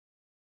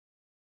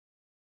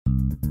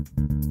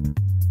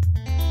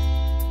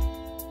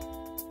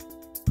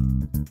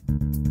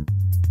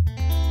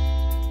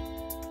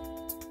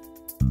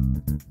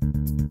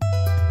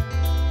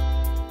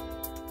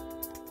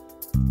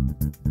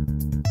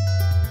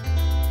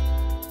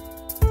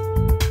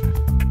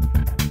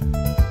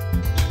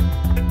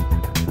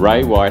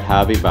Ray White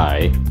Hervey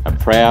Bay are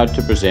proud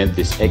to present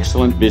this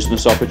excellent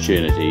business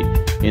opportunity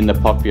in the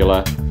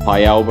popular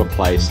Pialba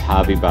Place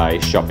Hervey Bay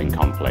shopping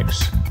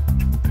complex.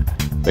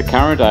 The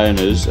current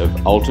owners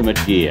of Ultimate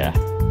Gear,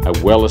 a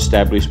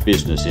well-established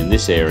business in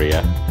this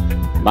area,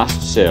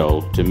 must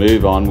sell to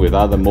move on with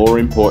other more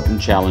important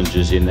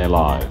challenges in their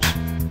lives,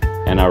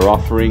 and are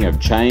offering a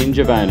change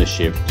of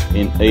ownership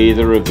in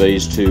either of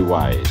these two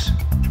ways.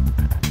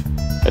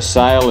 A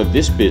sale of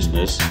this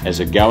business as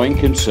a going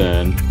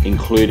concern,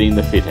 including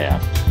the fit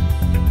out,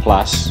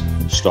 plus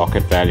stock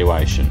at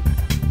valuation.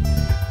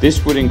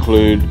 This would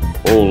include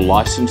all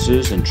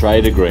licenses and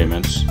trade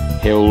agreements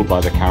held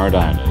by the current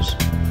owners,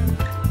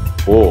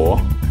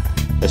 or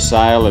a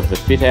sale of the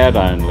fit out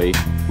only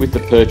with the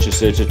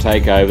purchaser to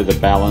take over the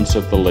balance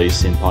of the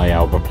lease in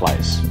Pialba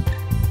Place.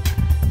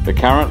 The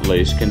current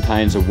lease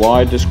contains a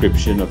wide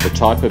description of the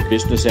type of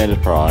business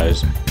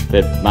enterprise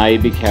that may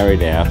be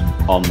carried out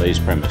on these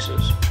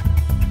premises.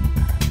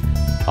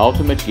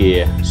 Ultimate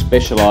Gear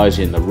specialise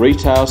in the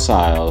retail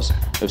sales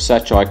of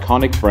such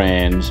iconic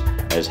brands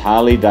as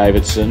Harley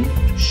Davidson,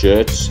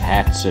 shirts,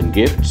 hats and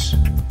gifts,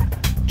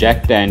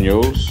 Jack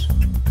Daniels,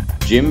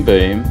 Jim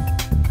Beam,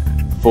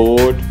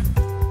 Ford,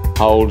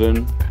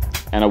 Holden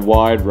and a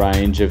wide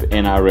range of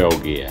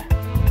NRL gear.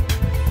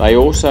 They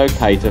also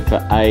cater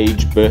for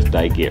age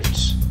birthday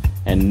gifts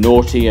and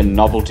naughty and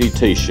novelty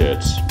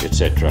t-shirts,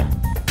 etc.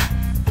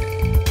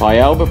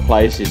 Pialba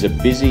Place is a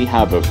busy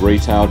hub of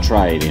retail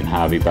trade in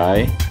Hervey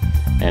Bay,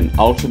 and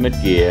Ultimate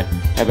Gear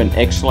have an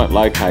excellent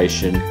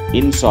location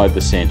inside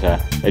the centre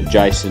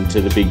adjacent to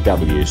the Big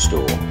W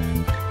store.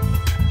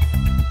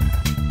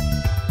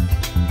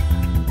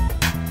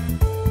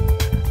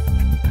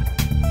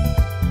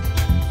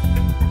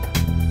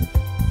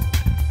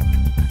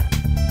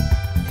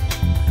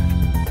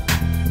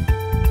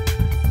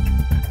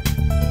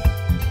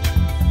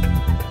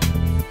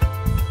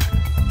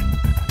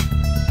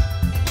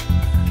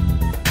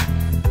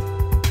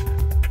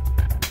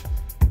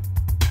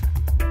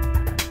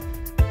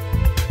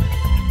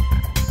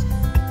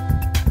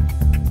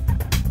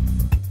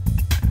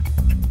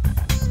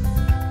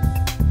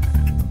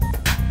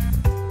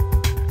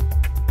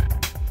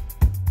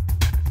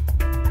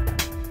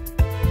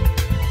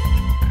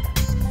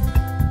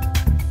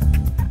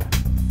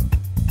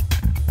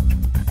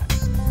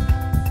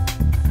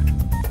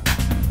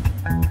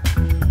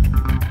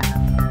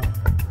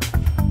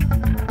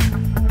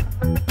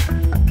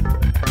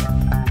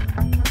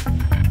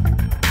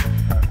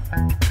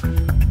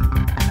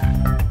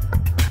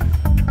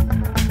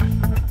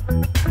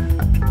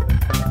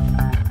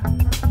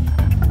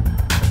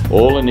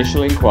 All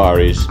initial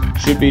inquiries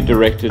should be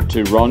directed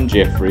to Ron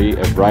Jeffrey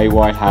of Ray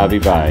White Hervey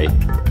Bay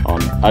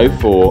on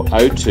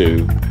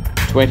 0402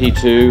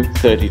 22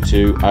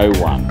 32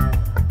 01.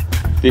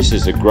 This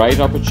is a great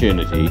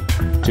opportunity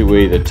to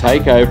either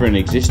take over an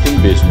existing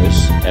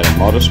business at a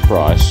modest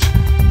price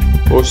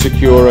or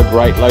secure a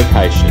great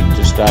location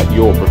to start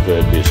your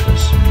preferred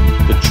business.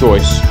 The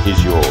choice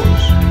is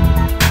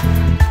yours.